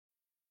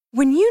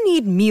When you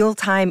need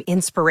mealtime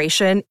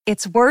inspiration,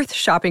 it's worth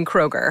shopping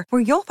Kroger,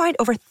 where you'll find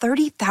over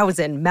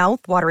 30,000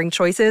 mouth-watering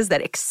choices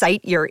that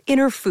excite your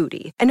inner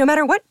foodie. And no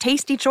matter what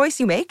tasty choice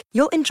you make,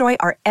 you'll enjoy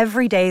our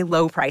everyday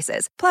low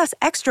prices, plus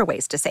extra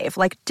ways to save,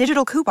 like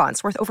digital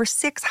coupons worth over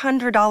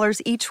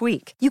 $600 each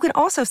week. You can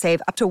also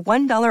save up to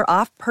 $1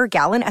 off per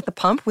gallon at the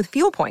pump with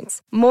fuel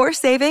points. More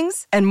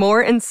savings and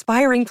more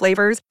inspiring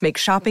flavors make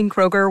shopping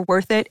Kroger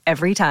worth it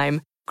every time.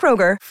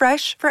 Kroger,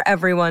 fresh for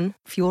everyone.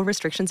 Fuel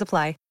restrictions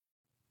apply.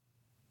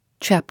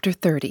 Chapter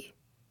 30.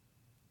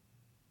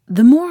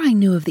 The more I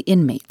knew of the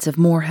inmates of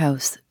Moor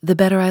House, the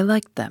better I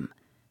liked them.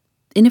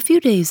 In a few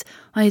days,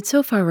 I had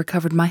so far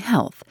recovered my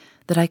health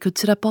that I could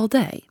sit up all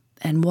day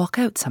and walk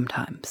out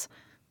sometimes.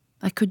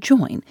 I could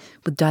join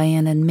with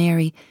Diana and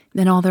Mary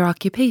in all their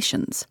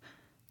occupations,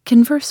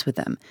 converse with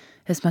them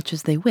as much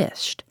as they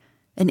wished,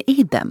 and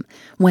aid them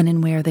when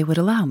and where they would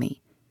allow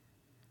me.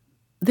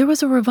 There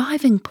was a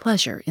reviving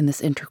pleasure in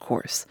this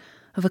intercourse,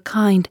 of a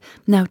kind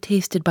now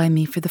tasted by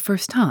me for the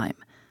first time,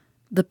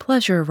 the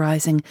pleasure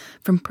arising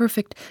from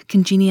perfect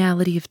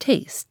congeniality of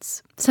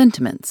tastes,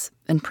 sentiments,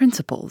 and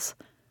principles.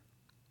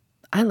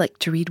 I liked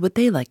to read what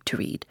they liked to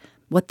read.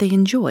 What they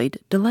enjoyed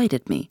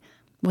delighted me.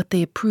 What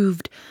they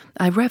approved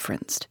I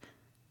reverenced.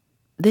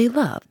 They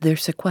loved their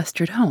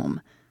sequestered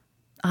home.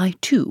 I,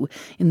 too,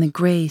 in the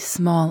grey,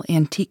 small,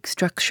 antique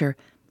structure,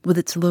 with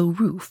its low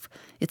roof,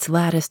 its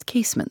latticed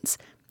casements,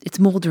 its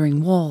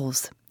mouldering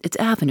walls, its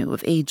avenue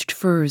of aged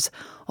firs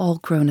all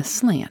grown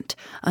aslant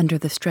under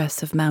the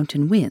stress of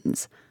mountain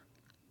winds,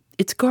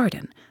 its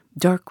garden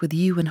dark with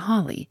yew and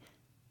holly,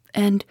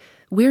 and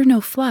where no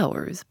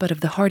flowers but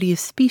of the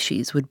hardiest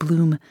species would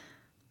bloom,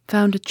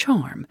 found a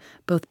charm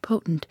both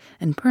potent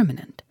and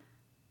permanent.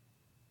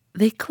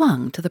 They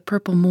clung to the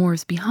purple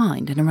moors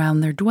behind and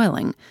around their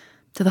dwelling,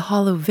 to the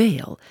hollow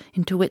vale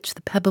into which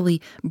the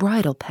pebbly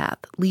bridle path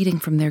leading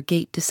from their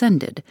gate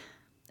descended,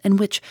 and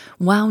which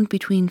wound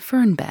between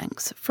fern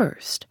banks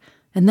first,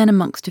 and then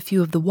amongst a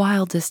few of the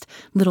wildest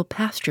little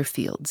pasture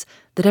fields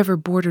that ever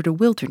bordered a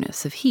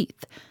wilderness of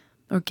heath,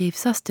 or gave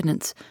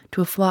sustenance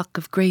to a flock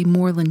of grey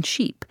moorland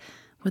sheep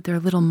with their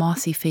little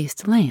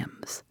mossy-faced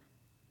lambs.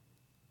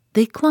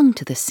 They clung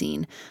to the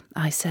scene,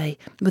 I say,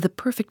 with a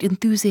perfect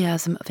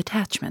enthusiasm of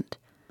attachment.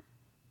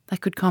 I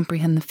could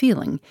comprehend the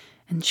feeling,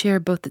 and share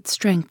both its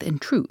strength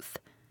and truth.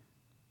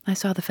 I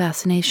saw the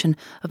fascination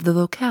of the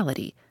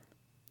locality.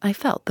 I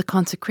felt the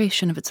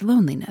consecration of its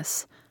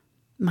loneliness.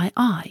 My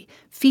eye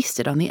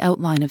feasted on the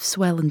outline of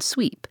swell and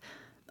sweep,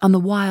 on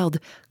the wild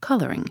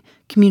colouring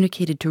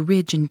communicated to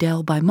ridge and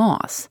dell by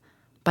moss,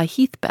 by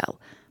heath-bell,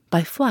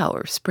 by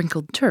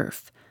flower-sprinkled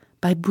turf,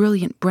 by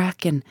brilliant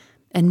bracken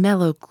and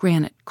mellow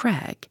granite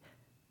crag.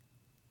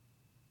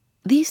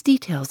 These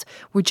details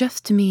were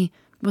just to me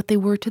what they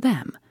were to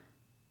them,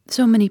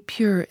 so many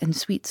pure and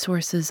sweet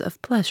sources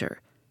of pleasure.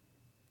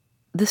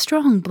 The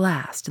strong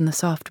blast and the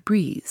soft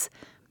breeze,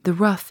 the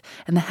rough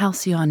and the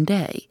halcyon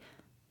day,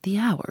 the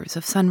hours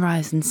of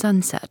sunrise and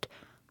sunset,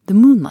 the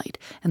moonlight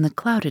and the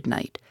clouded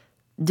night,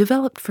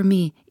 developed for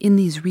me in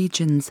these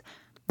regions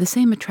the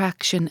same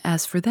attraction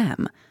as for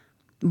them,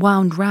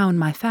 wound round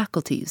my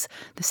faculties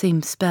the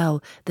same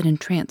spell that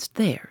entranced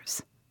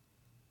theirs.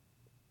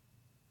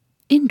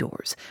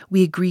 Indoors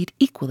we agreed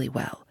equally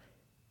well.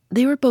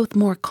 They were both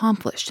more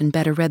accomplished and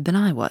better read than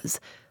I was,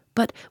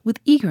 but with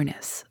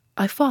eagerness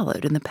I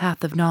followed in the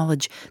path of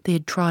knowledge they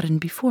had trodden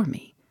before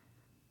me.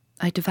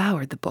 I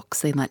devoured the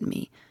books they lent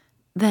me.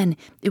 Then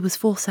it was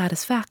full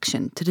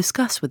satisfaction to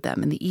discuss with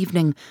them in the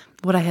evening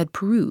what I had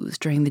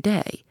perused during the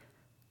day.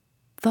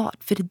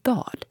 Thought fitted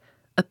thought,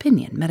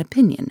 opinion met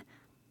opinion.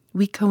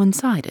 We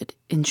coincided,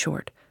 in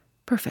short,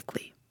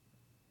 perfectly.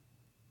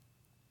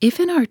 If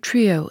in our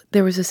trio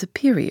there was a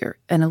superior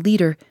and a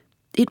leader,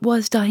 it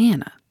was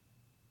Diana.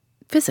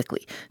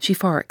 Physically, she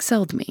far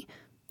excelled me.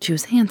 She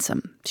was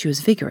handsome, she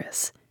was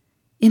vigorous.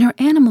 In her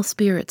animal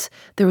spirits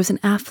there was an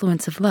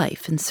affluence of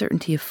life and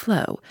certainty of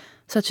flow,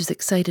 such as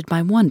excited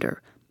my wonder,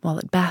 while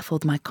it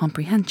baffled my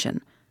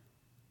comprehension.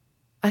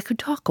 I could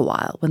talk a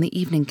while when the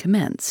evening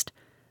commenced,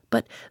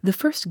 but the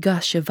first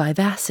gush of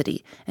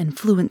vivacity and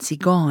fluency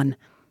gone,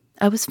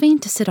 I was fain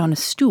to sit on a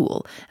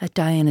stool at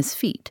Diana's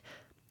feet,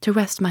 to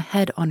rest my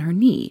head on her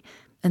knee,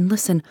 and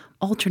listen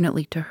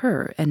alternately to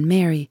her and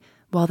Mary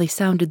while they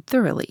sounded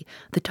thoroughly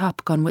the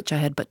topic on which I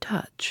had but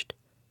touched.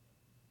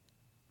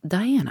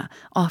 Diana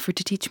offered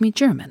to teach me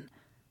German.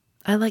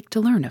 I liked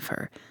to learn of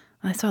her.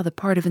 I saw the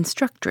part of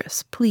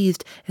instructress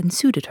pleased and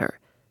suited her.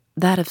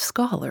 That of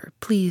scholar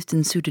pleased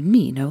and suited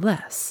me no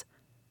less.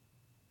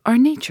 Our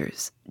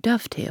natures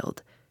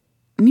dovetailed.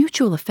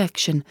 Mutual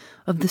affection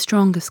of the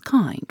strongest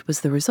kind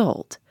was the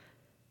result.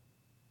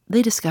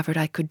 They discovered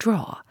I could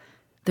draw.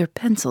 Their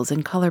pencils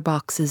and color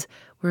boxes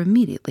were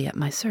immediately at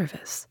my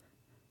service.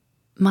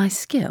 My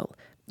skill,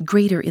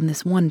 greater in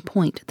this one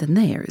point than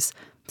theirs,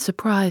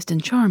 surprised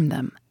and charmed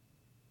them.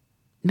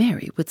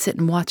 Mary would sit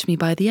and watch me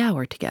by the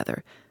hour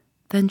together.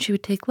 Then she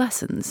would take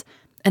lessons,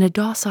 and a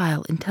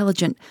docile,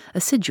 intelligent,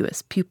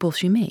 assiduous pupil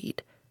she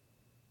made.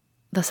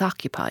 Thus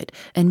occupied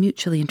and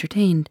mutually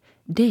entertained,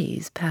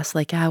 days passed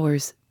like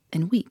hours,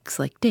 and weeks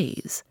like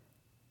days.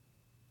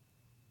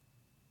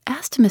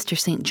 As to Mr.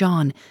 St.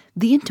 John,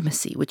 the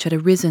intimacy which had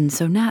arisen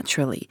so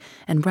naturally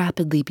and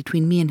rapidly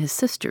between me and his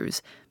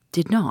sisters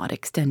did not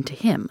extend to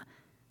him.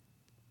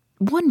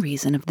 One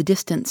reason of the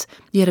distance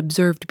he had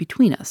observed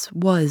between us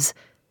was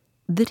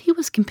that he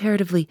was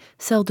comparatively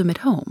seldom at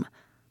home.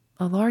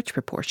 A large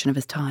proportion of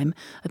his time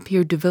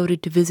appeared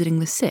devoted to visiting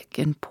the sick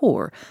and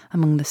poor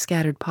among the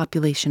scattered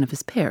population of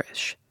his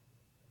parish.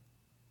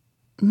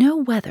 No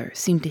weather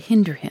seemed to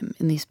hinder him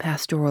in these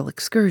pastoral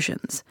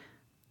excursions.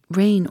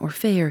 Rain or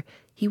fair,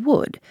 he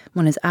would,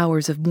 when his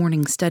hours of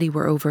morning study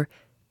were over,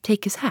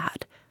 take his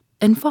hat,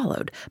 and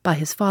followed by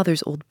his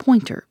father's old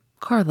pointer,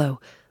 Carlo,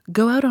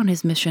 go out on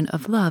his mission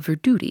of love or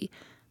duty.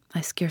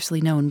 I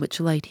scarcely know in which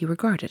light he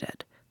regarded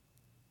it.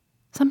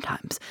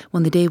 Sometimes,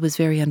 when the day was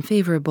very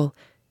unfavorable,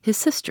 his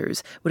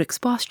sisters would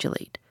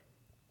expostulate.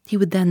 He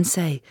would then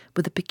say,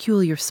 with a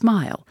peculiar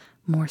smile,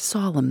 more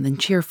solemn than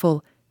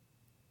cheerful,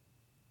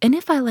 "And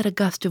if I let a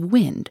gust of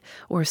wind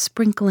or a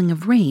sprinkling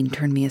of rain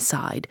turn me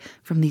aside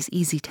from these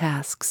easy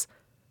tasks,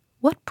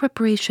 what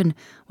preparation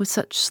would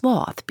such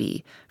sloth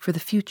be for the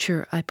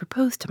future I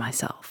propose to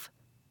myself?"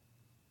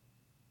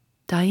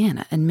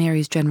 Diana and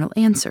Mary's general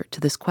answer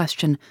to this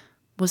question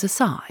was a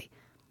sigh,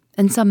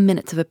 and some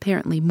minutes of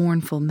apparently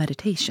mournful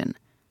meditation.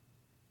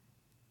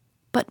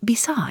 But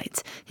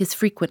besides his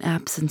frequent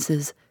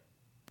absences,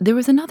 there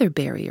was another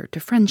barrier to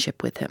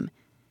friendship with him.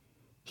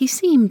 He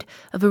seemed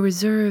of a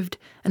reserved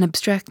and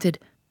abstracted,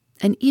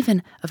 and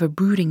even of a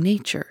brooding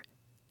nature.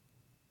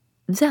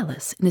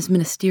 Zealous in his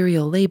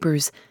ministerial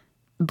labors,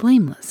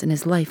 blameless in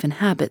his life and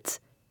habits,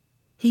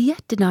 he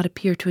yet did not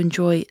appear to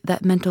enjoy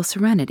that mental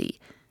serenity,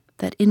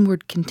 that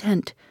inward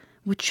content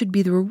which should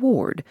be the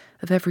reward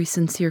of every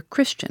sincere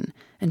Christian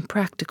and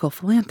practical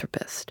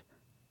philanthropist.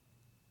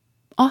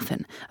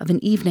 Often, of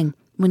an evening,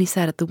 when he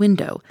sat at the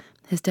window,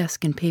 his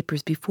desk and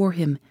papers before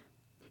him,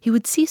 he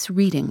would cease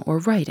reading or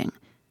writing,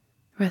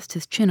 rest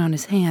his chin on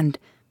his hand,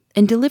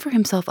 and deliver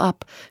himself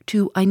up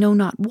to I know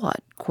not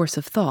what course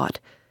of thought,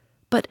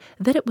 but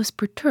that it was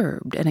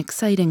perturbed and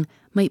exciting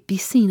might be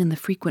seen in the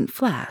frequent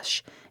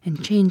flash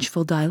and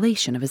changeful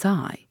dilation of his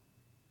eye.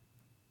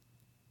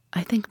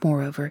 I think,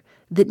 moreover,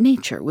 that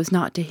nature was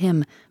not to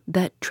him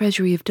that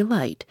treasury of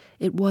delight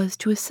it was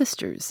to his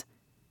sisters.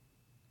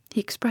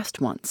 He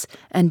expressed once,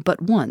 and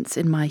but once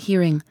in my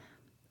hearing,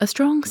 a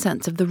strong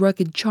sense of the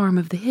rugged charm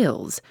of the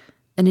hills,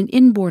 and an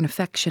inborn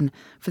affection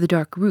for the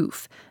dark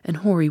roof and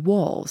hoary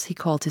walls he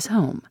called his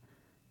home.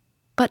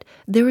 But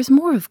there was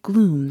more of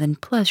gloom than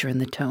pleasure in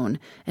the tone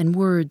and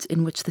words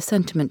in which the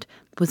sentiment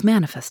was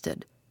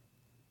manifested.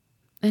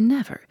 And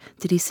never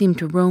did he seem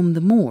to roam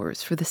the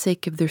moors for the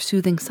sake of their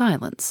soothing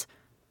silence,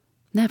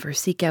 never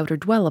seek out or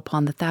dwell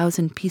upon the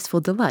thousand peaceful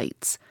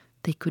delights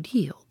they could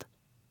yield.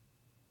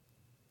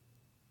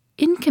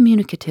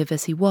 Incommunicative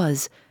as he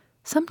was,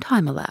 some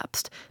time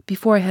elapsed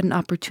before I had an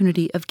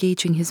opportunity of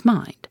gauging his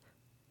mind.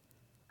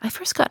 I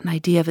first got an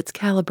idea of its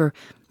caliber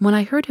when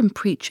I heard him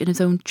preach in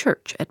his own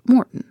church at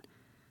Morton.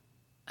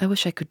 I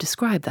wish I could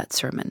describe that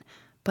sermon,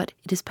 but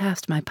it is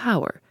past my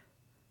power.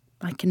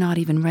 I cannot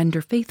even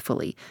render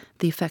faithfully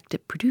the effect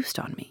it produced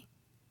on me.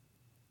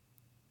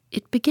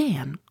 It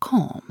began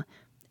calm,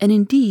 and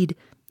indeed,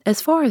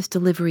 as far as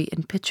delivery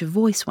and pitch of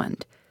voice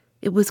went,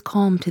 it was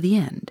calm to the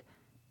end.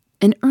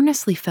 An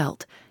earnestly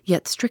felt,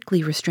 yet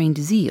strictly restrained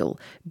zeal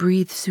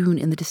breathed soon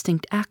in the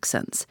distinct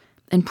accents,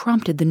 and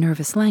prompted the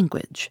nervous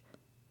language.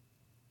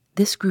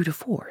 This grew to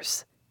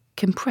force,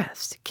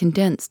 compressed,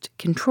 condensed,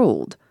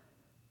 controlled.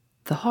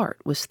 The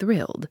heart was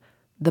thrilled,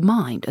 the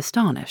mind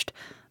astonished,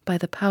 by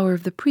the power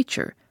of the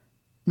preacher.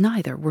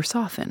 Neither were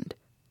softened.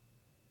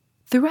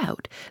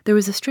 Throughout there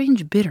was a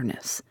strange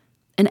bitterness,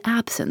 an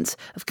absence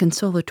of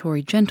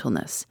consolatory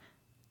gentleness.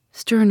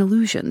 Stern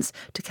allusions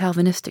to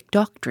Calvinistic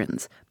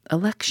doctrines,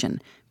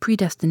 election,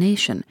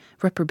 predestination,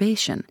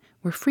 reprobation,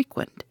 were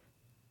frequent,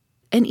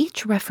 and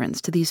each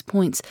reference to these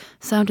points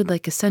sounded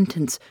like a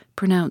sentence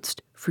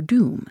pronounced for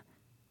doom.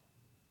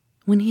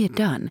 When he had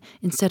done,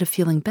 instead of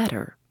feeling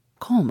better,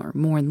 calmer,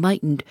 more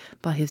enlightened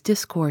by his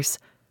discourse,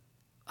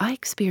 I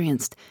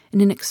experienced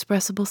an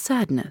inexpressible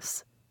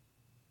sadness,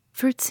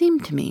 for it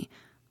seemed to me,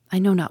 I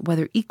know not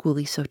whether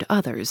equally so to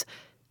others,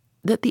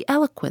 that the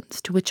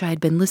eloquence to which I had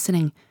been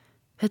listening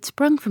had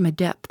sprung from a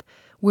depth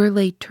where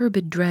lay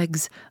turbid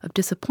dregs of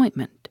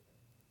disappointment,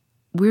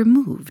 where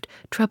moved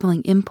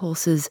troubling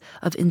impulses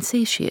of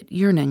insatiate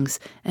yearnings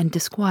and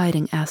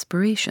disquieting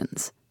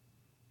aspirations.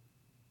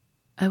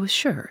 I was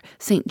sure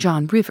St.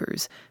 John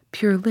Rivers,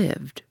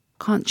 pure-lived,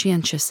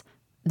 conscientious,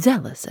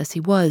 zealous as he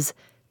was,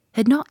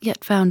 had not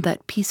yet found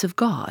that peace of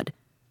God.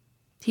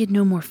 He had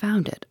no more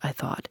found it, I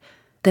thought,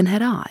 than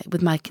had I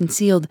with my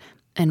concealed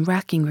and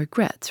racking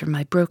regrets for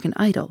my broken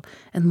idol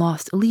and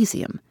lost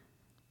Elysium,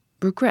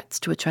 regrets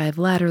to which I have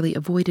latterly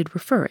avoided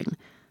referring,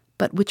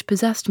 but which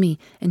possessed me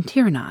and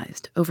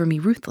tyrannized over me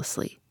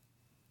ruthlessly.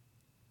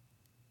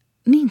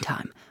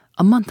 Meantime,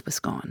 a month was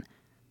gone.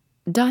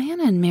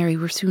 Diana and Mary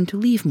were soon to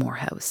leave Moor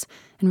House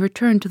and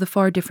return to the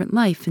far different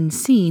life and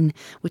scene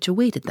which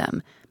awaited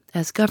them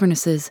as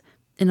governesses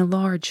in a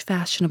large,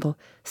 fashionable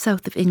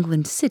south of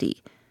England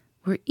city,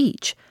 where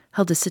each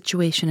held a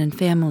situation in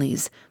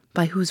families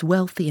by whose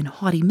wealthy and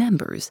haughty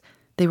members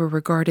they were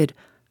regarded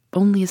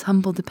only as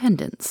humble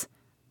dependents,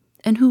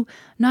 and who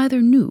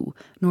neither knew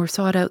nor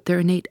sought out their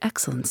innate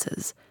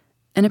excellences,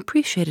 and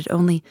appreciated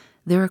only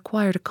their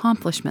acquired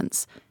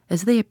accomplishments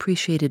as they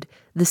appreciated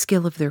the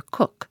skill of their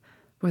cook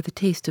or the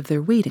taste of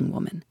their waiting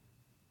woman.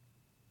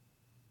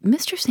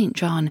 Mr. St.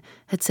 John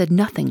had said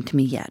nothing to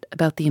me yet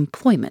about the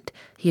employment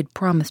he had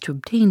promised to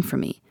obtain for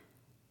me,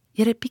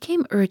 yet it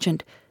became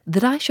urgent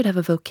that I should have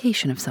a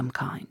vocation of some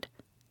kind.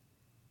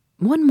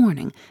 One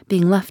morning,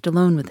 being left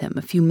alone with him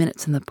a few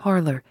minutes in the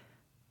parlor,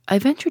 I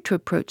ventured to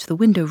approach the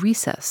window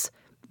recess,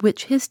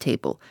 which his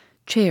table,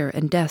 chair,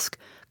 and desk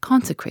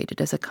consecrated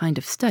as a kind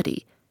of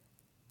study,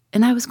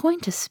 and I was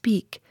going to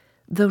speak,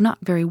 though not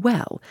very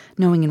well,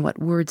 knowing in what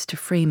words to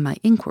frame my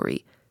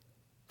inquiry,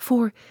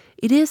 for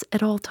it is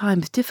at all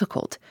times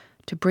difficult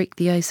to break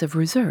the ice of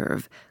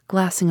reserve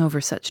glassing over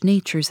such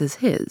natures as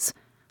his,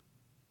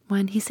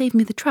 when he saved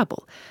me the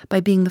trouble by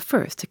being the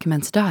first to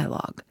commence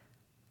dialogue.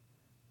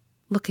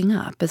 Looking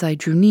up as I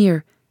drew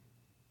near,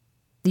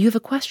 "You have a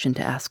question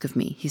to ask of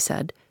me," he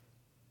said.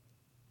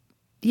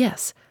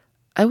 "Yes,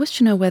 I wish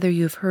to know whether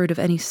you have heard of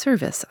any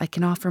service I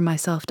can offer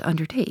myself to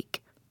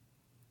undertake."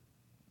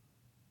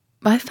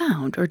 "I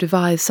found or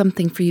devised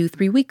something for you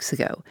 3 weeks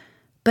ago,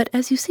 but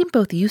as you seem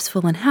both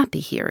useful and happy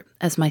here,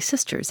 as my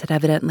sisters had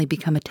evidently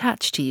become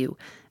attached to you,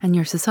 and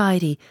your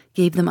society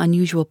gave them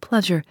unusual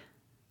pleasure,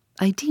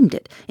 I deemed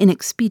it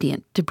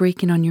inexpedient to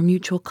break in on your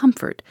mutual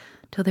comfort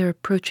till their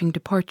approaching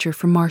departure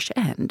from Marsh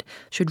End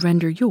should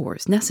render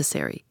yours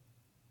necessary."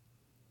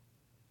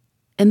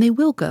 "And they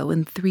will go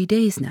in 3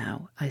 days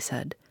now," I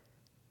said.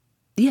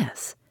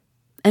 "Yes,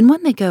 and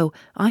when they go,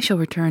 I shall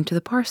return to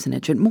the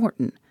parsonage at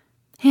Morton.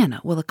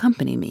 Hannah will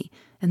accompany me,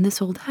 and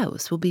this old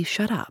house will be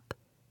shut up."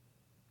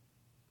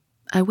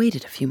 I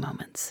waited a few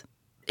moments,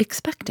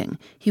 expecting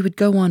he would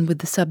go on with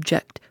the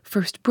subject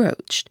first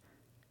broached,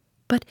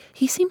 but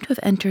he seemed to have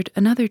entered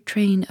another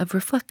train of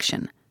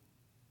reflection.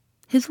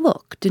 His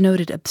look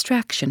denoted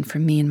abstraction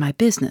from me and my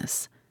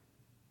business.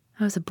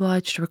 I was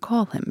obliged to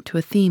recall him to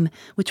a theme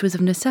which was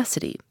of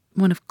necessity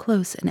one of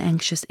close and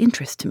anxious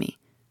interest to me.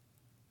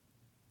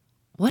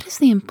 "What is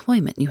the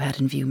employment you had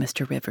in view,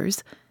 Mr.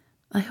 Rivers?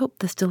 I hope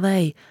this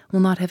delay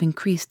will not have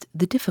increased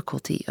the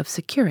difficulty of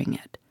securing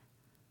it."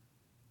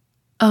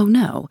 "Oh,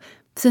 no,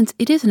 since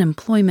it is an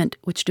employment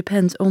which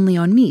depends only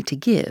on me to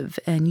give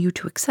and you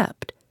to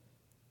accept."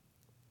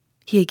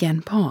 He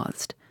again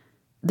paused.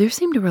 There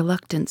seemed a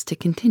reluctance to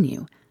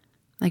continue.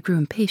 I grew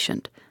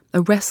impatient.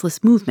 A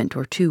restless movement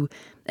or two,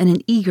 and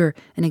an eager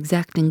and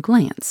exacting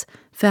glance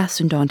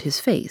fastened on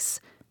his face,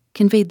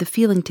 conveyed the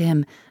feeling to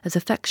him as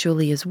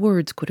effectually as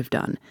words could have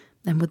done,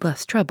 and with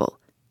less trouble.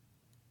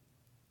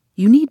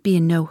 "You need be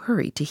in no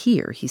hurry to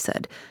hear," he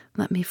said.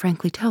 "Let me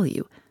frankly tell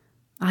you,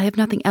 I have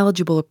nothing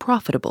eligible or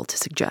profitable to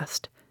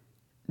suggest.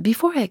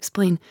 Before I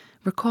explain,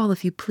 recall,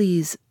 if you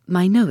please,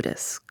 my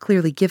notice,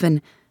 clearly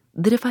given,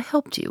 that if I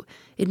helped you,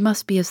 it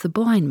must be as the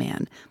blind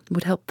man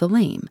would help the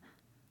lame.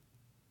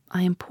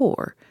 I am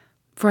poor,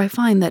 for I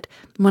find that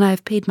when I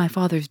have paid my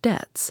father's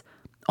debts,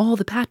 all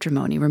the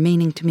patrimony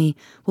remaining to me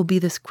will be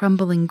this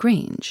crumbling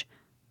grange,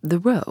 the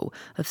row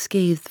of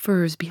scathed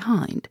firs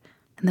behind,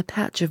 and the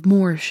patch of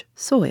moorish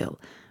soil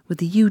with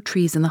the yew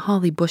trees and the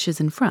holly bushes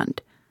in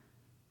front.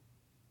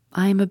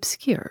 I am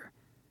obscure.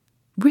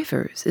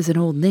 Rivers is an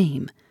old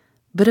name,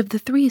 but of the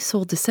 3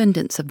 sole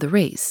descendants of the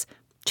race,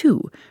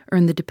 2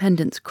 earn the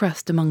dependent's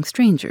crust among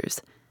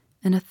strangers,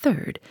 and a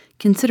 3rd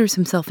considers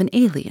himself an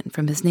alien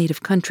from his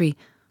native country,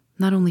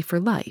 not only for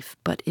life,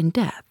 but in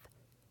death.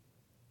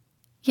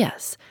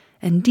 Yes,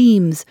 and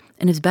deems,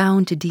 and is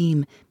bound to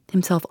deem,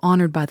 himself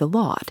honored by the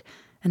lot,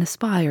 and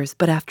aspires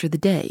but after the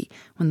day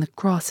when the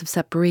cross of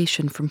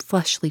separation from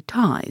fleshly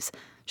ties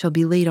shall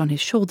be laid on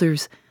his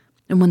shoulders,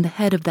 and when the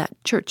head of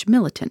that church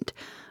militant,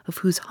 of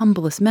whose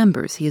humblest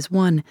members he is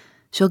one,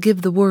 shall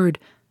give the word,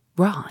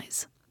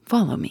 'Rise,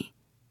 follow me.'"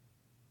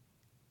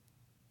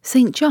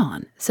 St.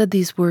 John said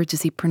these words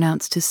as he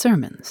pronounced his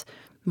sermons,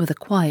 with a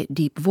quiet,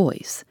 deep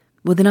voice,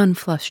 with an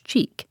unflushed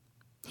cheek.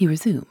 He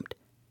resumed,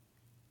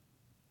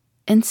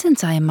 "And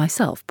since I am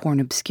myself poor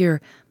and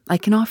obscure, I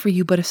can offer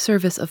you but a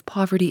service of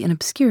poverty and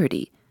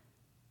obscurity.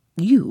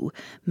 You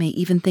may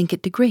even think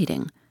it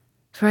degrading,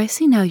 for I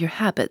see now your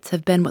habits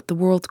have been what the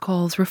world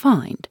calls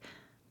refined.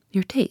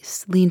 Your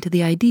tastes lean to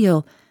the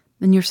ideal,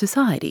 and your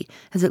society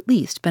has at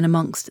least been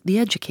amongst the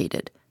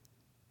educated.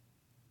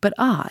 But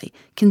I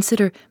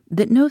consider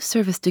that no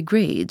service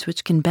degrades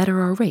which can better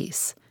our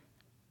race.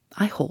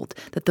 I hold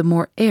that the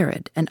more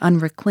arid and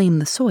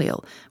unreclaimed the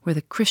soil where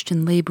the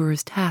Christian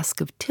laborer's task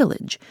of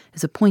tillage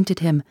is appointed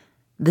him,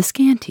 the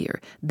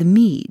scantier the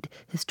meed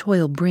his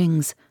toil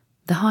brings,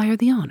 the higher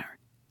the honor.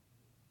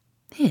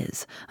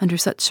 His, under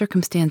such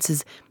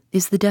circumstances,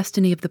 is the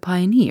destiny of the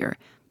pioneer,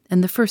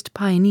 and the first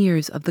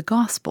pioneers of the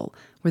gospel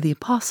were the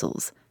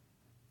apostles.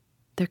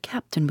 Their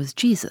captain was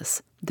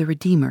Jesus, the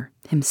Redeemer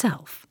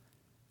himself."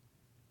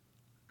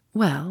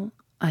 "Well,"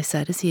 I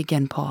said as he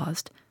again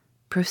paused,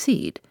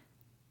 Proceed."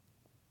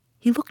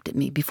 He looked at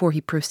me before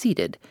he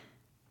proceeded.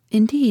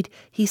 Indeed,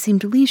 he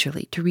seemed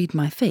leisurely to read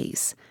my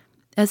face,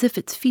 as if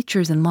its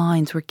features and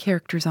lines were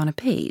characters on a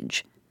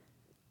page.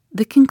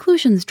 The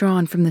conclusions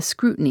drawn from the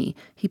scrutiny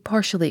he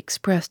partially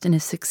expressed in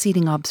his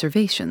succeeding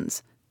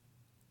observations.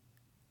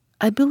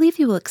 "I believe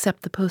you will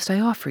accept the post I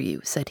offer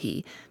you," said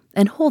he,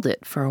 "and hold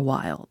it for a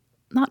while.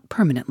 Not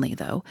permanently,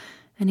 though,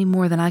 any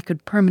more than I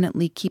could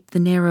permanently keep the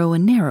narrow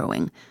and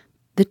narrowing,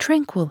 the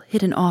tranquil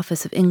hidden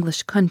office of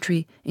English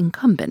country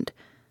incumbent,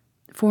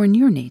 for in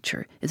your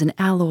nature is an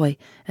alloy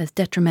as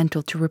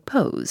detrimental to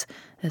repose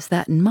as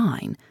that in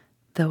mine,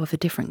 though of a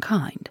different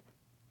kind."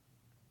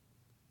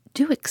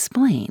 "Do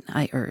explain,"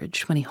 I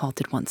urged when he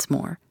halted once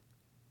more.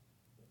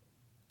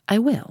 "I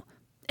will,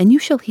 and you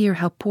shall hear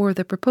how poor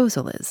the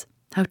proposal is,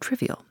 how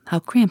trivial, how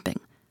cramping.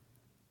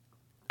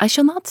 I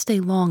shall not stay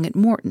long at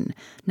Morton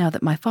now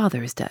that my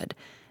father is dead,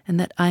 and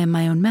that I am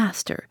my own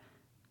master.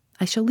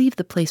 I shall leave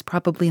the place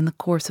probably in the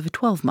course of a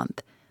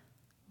 12-month.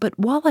 But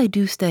while I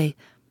do stay,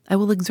 I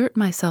will exert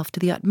myself to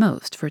the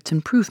utmost for its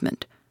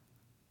improvement.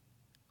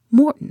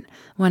 Morton,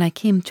 when I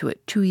came to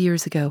it 2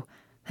 years ago,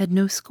 had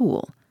no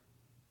school.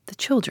 The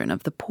children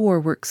of the poor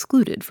were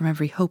excluded from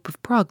every hope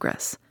of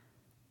progress.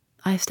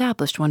 I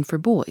established one for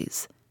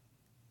boys.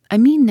 I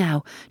mean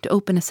now to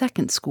open a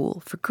second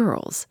school for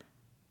girls.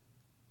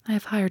 I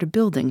have hired a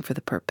building for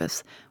the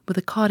purpose, with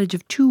a cottage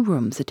of 2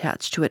 rooms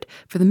attached to it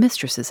for the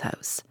mistress's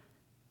house.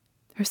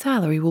 Her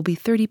salary will be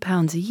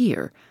 £30 a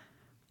year.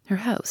 Her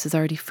house is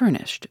already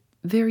furnished,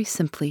 very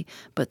simply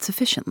but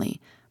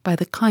sufficiently, by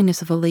the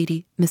kindness of a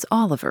lady, Miss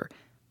Oliver,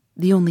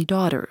 the only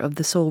daughter of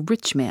the sole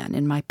rich man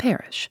in my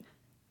parish,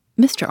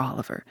 Mr.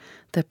 Oliver,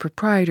 the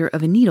proprietor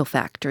of a needle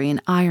factory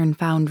and iron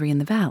foundry in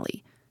the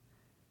valley.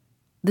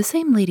 The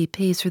same lady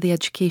pays for the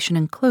education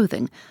and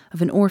clothing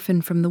of an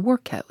orphan from the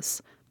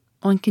workhouse,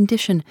 on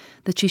condition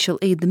that she shall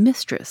aid the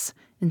mistress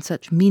in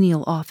such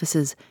menial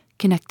offices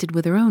connected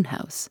with her own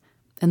house,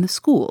 and the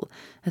school,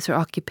 as her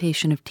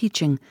occupation of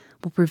teaching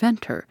will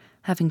prevent her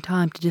having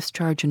time to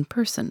discharge in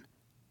person.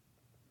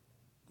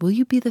 Will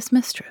you be this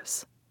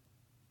mistress?"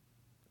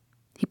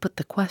 He put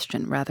the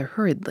question rather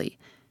hurriedly.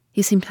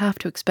 He seemed half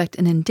to expect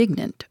an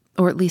indignant,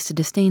 or at least a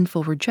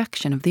disdainful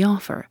rejection of the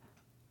offer.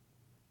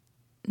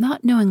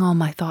 Not knowing all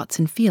my thoughts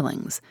and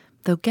feelings,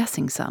 though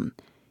guessing some,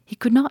 he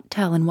could not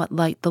tell in what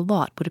light the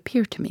lot would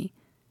appear to me.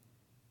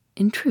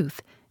 In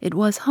truth, it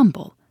was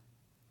humble.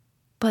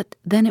 But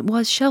then it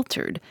was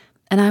sheltered,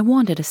 and I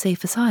wanted a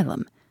safe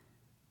asylum.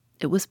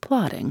 It was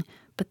plodding,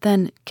 but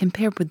then,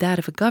 compared with that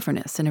of a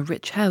governess in a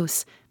rich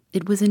house,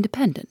 it was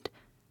independent.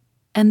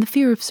 And the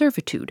fear of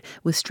servitude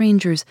with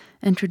strangers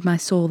entered my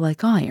soul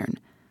like iron.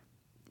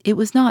 It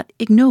was not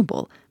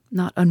ignoble,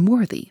 not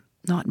unworthy,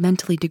 not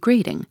mentally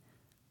degrading.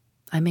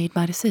 I made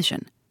my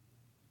decision.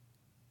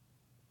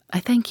 "I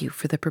thank you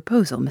for the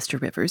proposal,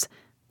 Mr. Rivers,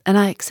 and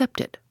I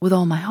accept it with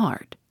all my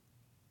heart."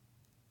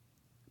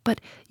 "But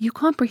you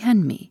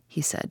comprehend me,"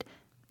 he said.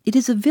 "It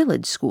is a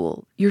village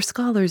school. Your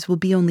scholars will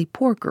be only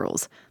poor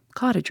girls,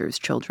 cottagers'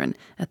 children,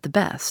 at the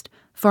best,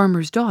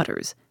 farmers'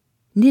 daughters.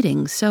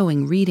 Knitting,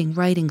 sewing, reading,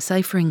 writing,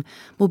 ciphering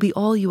will be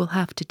all you will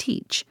have to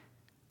teach.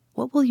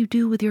 What will you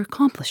do with your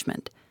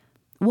accomplishment?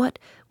 What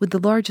with the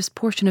largest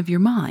portion of your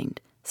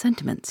mind,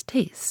 sentiments,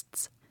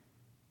 tastes?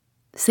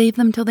 Save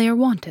them till they are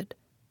wanted.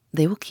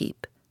 They will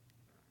keep.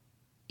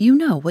 You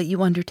know what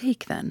you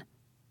undertake, then?"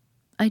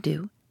 "I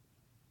do."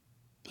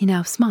 He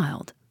now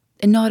smiled,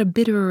 and not a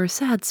bitter or a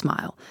sad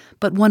smile,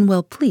 but one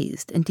well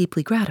pleased and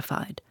deeply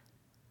gratified.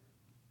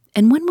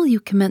 "And when will you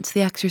commence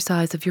the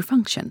exercise of your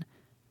function?"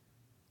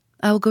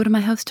 "I will go to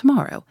my house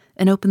tomorrow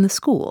and open the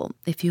school,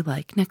 if you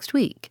like, next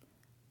week."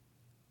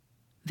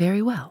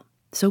 "Very well,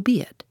 so be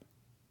it."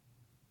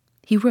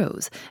 He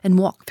rose and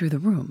walked through the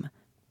room.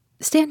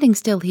 Standing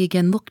still, he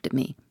again looked at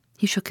me.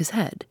 He shook his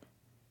head.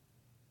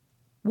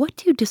 "What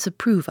do you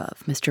disapprove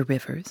of, Mr.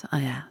 Rivers?"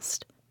 I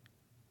asked.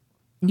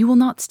 "You will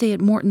not stay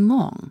at Morton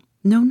long.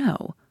 No,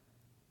 no."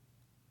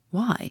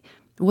 "Why?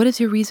 What is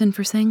your reason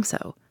for saying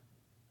so?"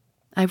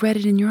 "I read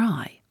it in your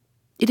eye.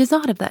 It is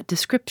not of that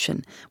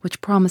description which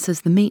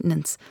promises the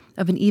maintenance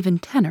of an even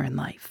tenor in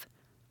life."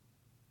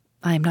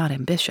 "I am not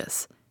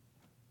ambitious."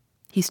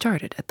 He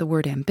started at the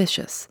word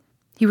ambitious.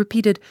 He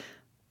repeated,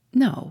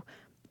 "No.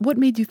 What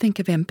made you think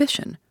of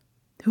ambition?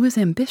 Who is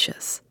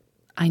ambitious?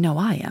 I know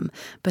I am,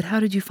 but how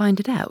did you find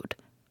it out?"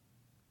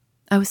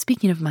 "I was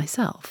speaking of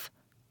myself."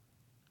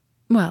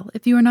 "Well,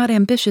 if you are not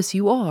ambitious,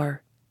 you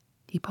are—"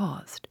 He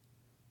paused.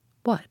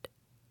 "What?"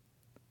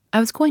 "I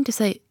was going to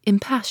say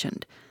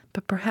impassioned,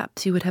 but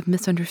perhaps you would have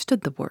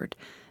misunderstood the word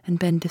and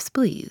been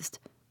displeased.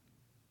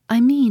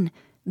 I mean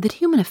that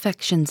human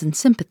affections and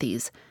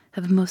sympathies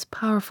have a most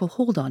powerful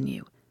hold on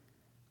you.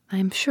 I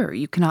am sure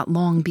you cannot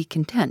long be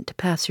content to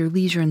pass your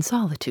leisure in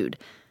solitude,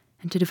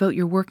 and to devote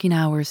your working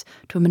hours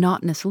to a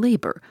monotonous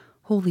labor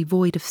wholly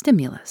void of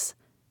stimulus,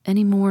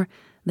 any more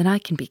than I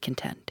can be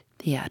content,"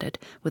 he added,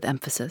 with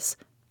emphasis,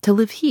 "to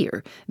live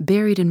here,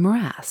 buried in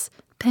morass,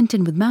 pent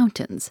in with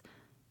mountains.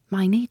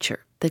 My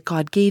nature, that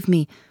God gave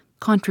me,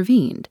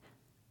 contravened.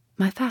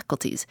 My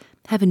faculties,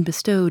 heaven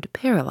bestowed,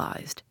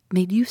 paralyzed,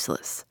 made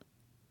useless.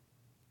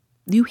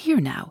 You hear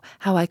now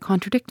how I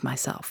contradict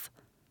myself.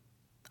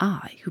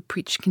 I, who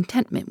preach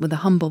contentment with a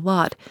humble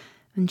lot,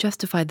 and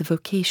justified the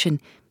vocation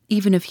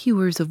even of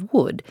hewers of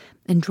wood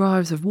and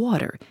drawers of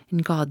water in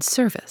God's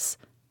service.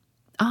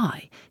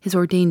 I, his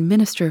ordained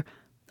minister,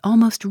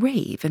 almost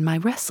rave in my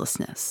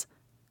restlessness.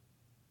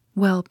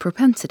 Well,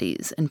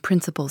 propensities and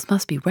principles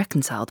must be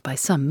reconciled by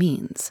some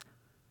means.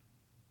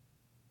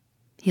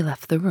 He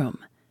left the room.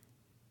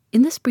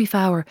 In this brief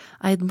hour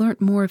I had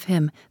learnt more of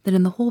him than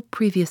in the whole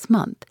previous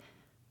month,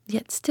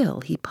 yet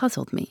still he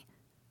puzzled me.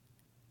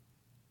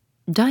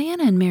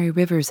 Diana and Mary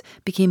Rivers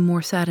became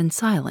more sad and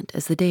silent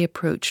as the day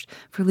approached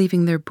for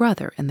leaving their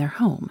brother and their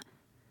home.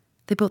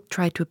 They both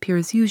tried to appear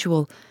as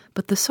usual,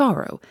 but the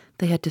sorrow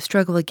they had to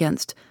struggle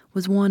against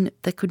was one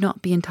that could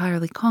not be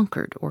entirely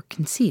conquered or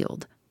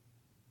concealed.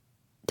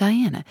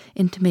 Diana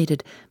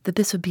intimated that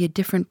this would be a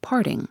different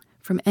parting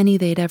from any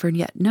they had ever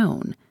yet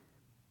known.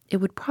 It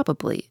would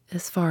probably,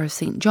 as far as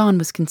St. John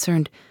was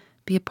concerned,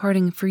 be a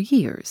parting for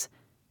years.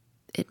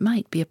 It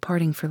might be a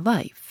parting for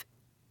life.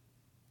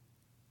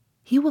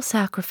 He will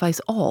sacrifice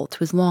all to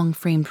his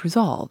long-framed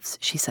resolves,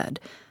 she said,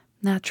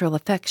 natural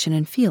affection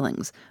and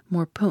feelings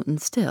more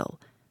potent still.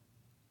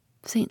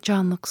 St.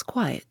 John looks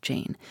quiet,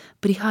 Jane,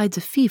 but he hides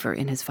a fever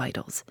in his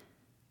vitals.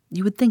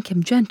 You would think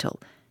him gentle,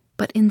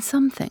 but in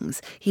some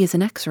things he is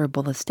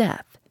inexorable as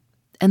death.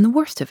 And the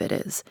worst of it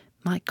is,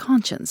 my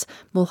conscience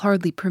will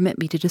hardly permit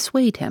me to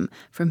dissuade him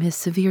from his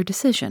severe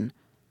decision.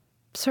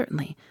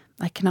 Certainly,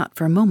 I cannot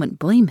for a moment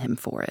blame him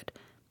for it.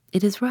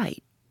 It is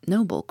right,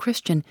 noble,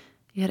 Christian,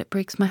 yet it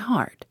breaks my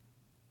heart.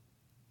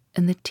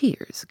 And the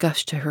tears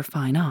gushed to her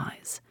fine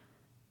eyes.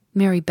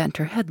 Mary bent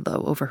her head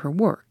low over her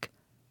work.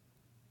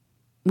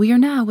 We are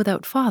now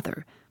without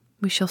father.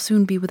 We shall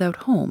soon be without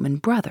home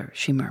and brother,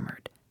 she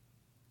murmured.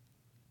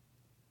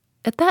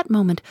 At that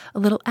moment a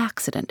little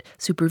accident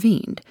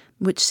supervened,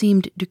 which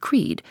seemed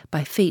decreed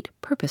by fate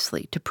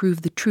purposely to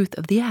prove the truth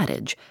of the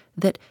adage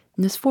that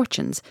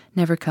misfortunes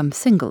never come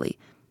singly,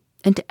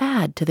 and to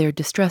add to their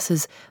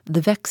distresses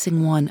the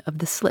vexing one of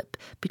the slip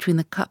between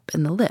the cup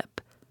and the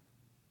lip.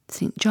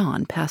 St.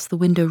 John passed the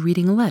window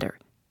reading a letter.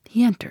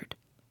 He entered.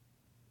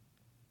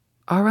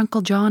 "Our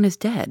Uncle John is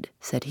dead,"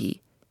 said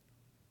he.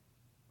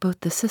 Both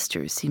the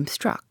sisters seemed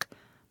struck,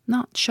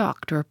 not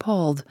shocked or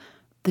appalled.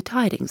 The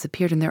tidings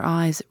appeared in their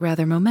eyes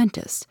rather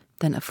momentous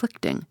than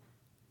afflicting.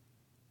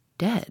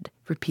 "Dead,"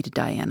 repeated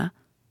Diana.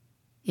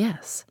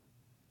 "Yes."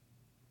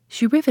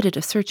 She riveted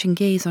a searching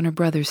gaze on her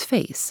brother's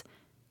face.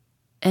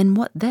 "And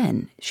what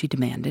then?" she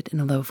demanded in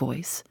a low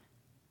voice.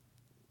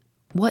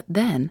 "What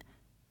then?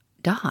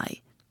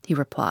 Die," he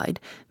replied,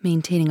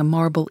 maintaining a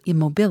marble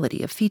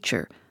immobility of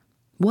feature.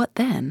 "What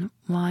then?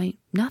 Why,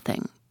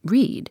 nothing.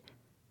 Read."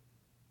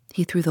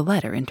 He threw the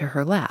letter into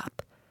her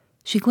lap.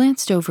 She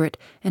glanced over it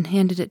and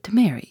handed it to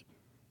Mary.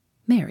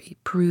 Mary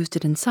perused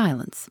it in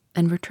silence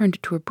and returned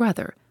it to her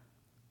brother.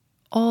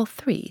 All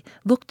three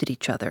looked at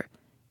each other,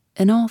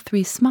 and all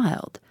three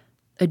smiled,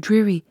 a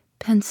dreary,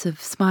 pensive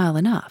smile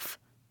enough.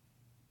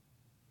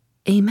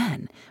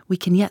 "Amen, we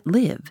can yet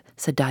live,"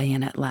 said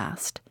Diana at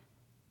last.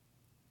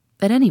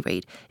 "At any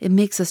rate, it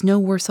makes us no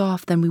worse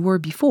off than we were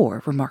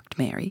before," remarked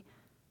Mary.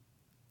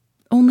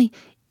 "Only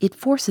it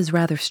forces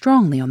rather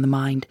strongly on the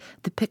mind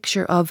the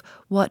picture of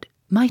what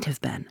might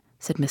have been,"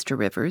 said Mr.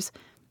 Rivers,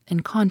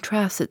 "and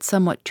contrasts it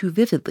somewhat too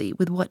vividly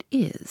with what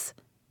is."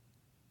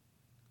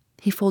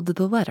 He folded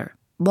the letter,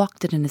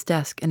 locked it in his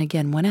desk, and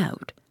again went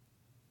out.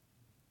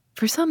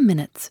 For some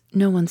minutes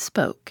no one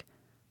spoke.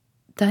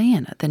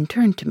 Diana then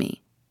turned to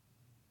me.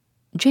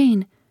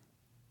 "Jane,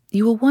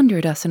 you will wonder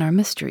at us and our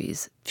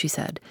mysteries," she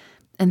said,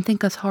 "and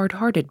think us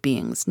hard-hearted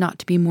beings not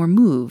to be more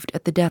moved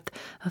at the death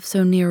of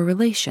so near a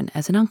relation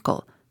as an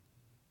uncle.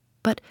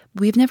 But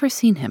we have never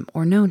seen him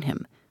or known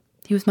him.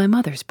 He was my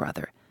mother's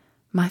brother.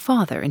 My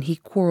father and he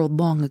quarreled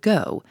long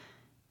ago.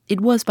 It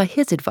was by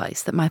his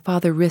advice that my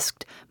father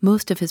risked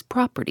most of his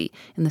property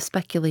in the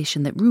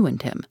speculation that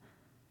ruined him."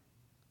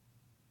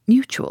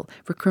 Mutual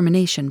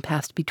recrimination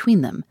passed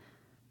between them.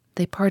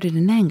 They parted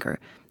in anger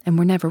and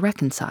were never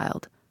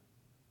reconciled.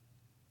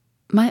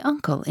 My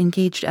uncle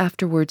engaged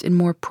afterwards in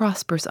more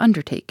prosperous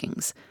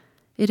undertakings.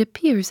 It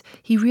appears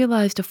he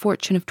realized a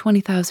fortune of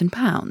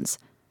 £20,000.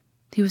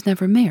 He was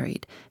never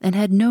married, and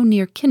had no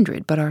near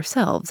kindred but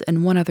ourselves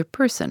and one other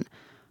person,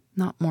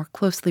 not more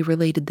closely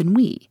related than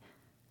we.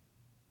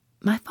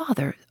 My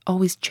father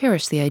always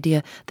cherished the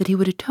idea that he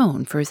would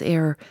atone for his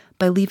error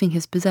by leaving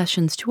his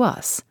possessions to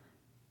us.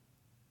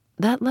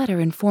 That letter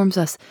informs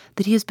us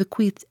that he has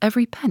bequeathed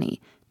every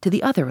penny to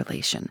the other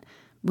relation,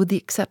 with the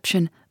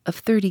exception of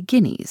 30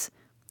 guineas,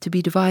 to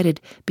be divided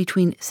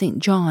between St.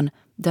 John,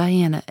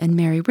 Diana, and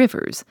Mary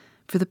Rivers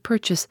for the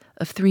purchase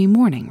of 3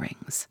 mourning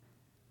rings.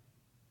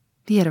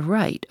 He had a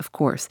right, of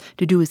course,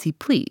 to do as he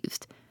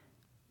pleased,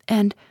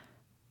 and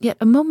yet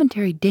a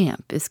momentary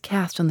damp is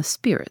cast on the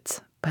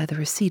spirits by the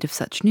receipt of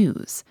such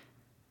news.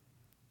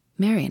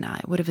 Mary and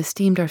I would have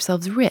esteemed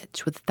ourselves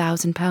rich with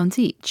 £1,000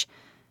 each,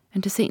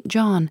 and to St.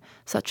 John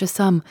such a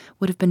sum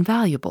would have been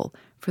valuable,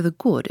 for the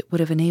good it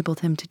would have enabled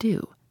him to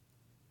do.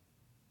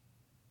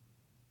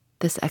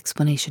 This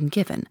explanation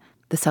given,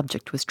 the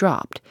subject was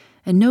dropped,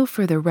 and no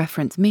further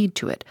reference made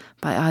to it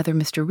by either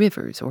Mr.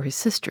 Rivers or his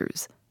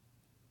sisters.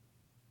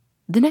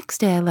 The next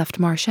day I left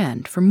Marsh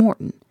End for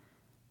Morton.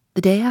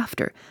 The day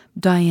after,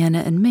 Diana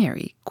and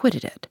Mary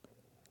quitted it.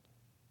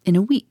 In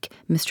a week,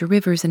 Mr.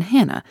 Rivers and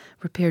Hannah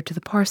repaired to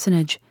the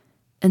parsonage,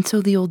 and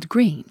so the old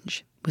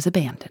Grange was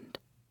abandoned.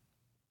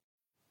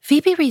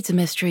 Phoebe Reads a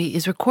Mystery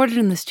is recorded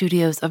in the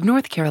studios of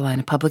North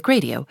Carolina Public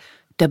Radio,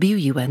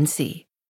 WUNC.